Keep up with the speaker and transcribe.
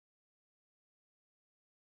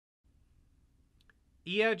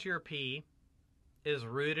EIGRP is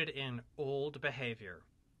rooted in old behavior,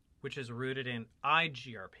 which is rooted in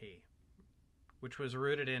EIGRP, which was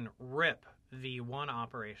rooted in RIP, the one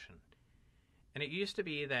operation. And it used to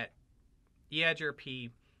be that EIGRP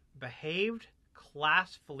behaved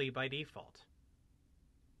classfully by default.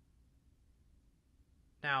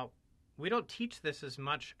 Now, we don't teach this as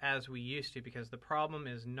much as we used to because the problem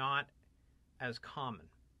is not as common.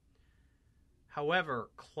 However,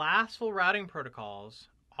 classful routing protocols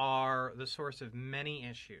are the source of many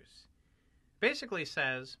issues. Basically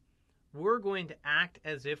says we're going to act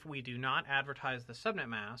as if we do not advertise the subnet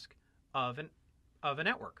mask of a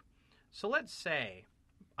network. So let's say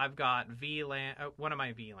I've got one of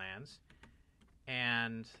my VLANs,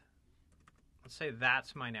 and let's say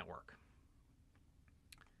that's my network.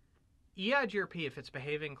 EIGRP, if it's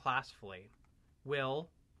behaving classfully, will,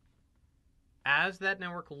 as that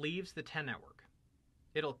network leaves the 10 network,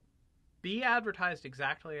 it'll be advertised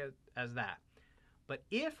exactly as that. But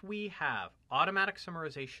if we have automatic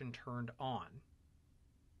summarization turned on,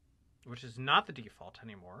 which is not the default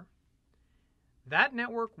anymore, that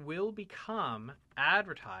network will become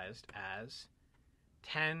advertised as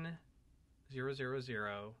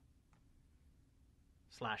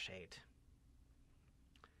 10.0.0.0/8.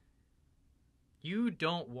 You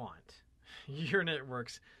don't want your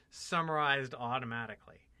networks summarized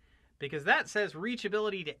automatically because that says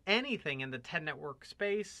reachability to anything in the 10 network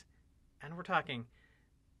space, and we're talking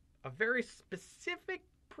a very specific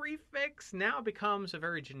prefix now becomes a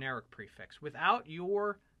very generic prefix without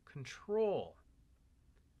your control.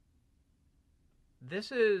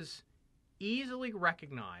 This is easily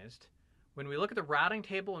recognized when we look at the routing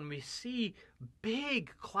table and we see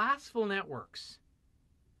big classful networks.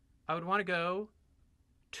 I would want to go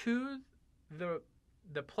to the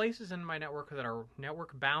places in my network that are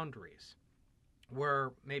network boundaries,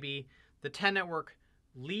 where maybe the 10 network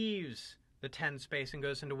leaves the 10 space and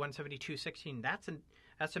goes into 172.16.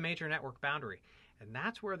 That's a major network boundary, and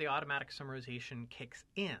that's where the automatic summarization kicks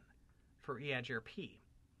in for EIGRP.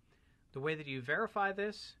 The way that you verify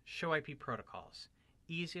this, show IP protocols.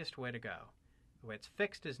 Easiest way to go. The way it's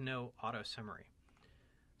fixed is no auto summary.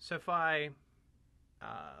 So if I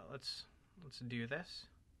let's do this.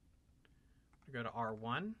 I go to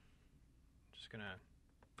R1. Just gonna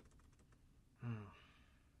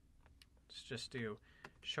let's just do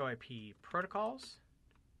show IP protocols.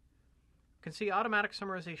 You can see automatic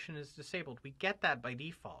summarization is disabled. We get that by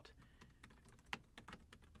default.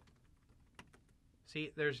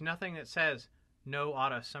 See, there's nothing that says no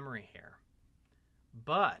auto summary here.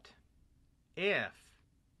 But if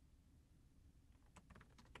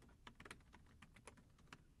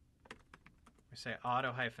we say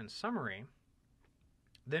auto-summary,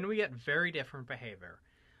 then we get very different behavior.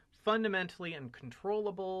 Fundamentally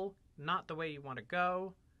uncontrollable, not the way you want to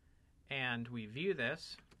go. And we view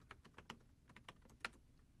this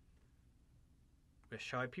with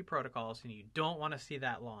show IP protocols, and you don't want to see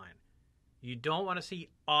that line. You don't want to see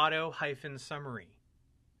auto-summary.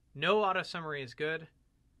 No auto summary is good.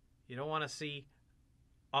 You don't want to see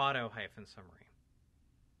auto-summary.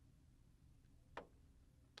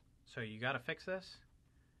 So you got to fix this.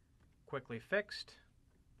 Quickly fixed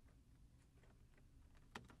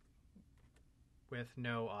with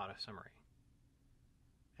no auto summary.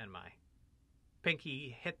 And my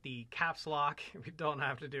pinky hit the caps lock. We don't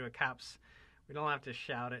have to do a caps. We don't have to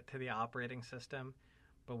shout it to the operating system.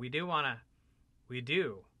 But we do want to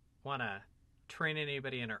train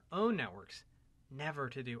anybody in our own networks never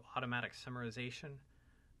to do automatic summarization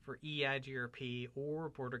for EIGRP or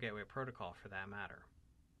Border Gateway Protocol for that matter.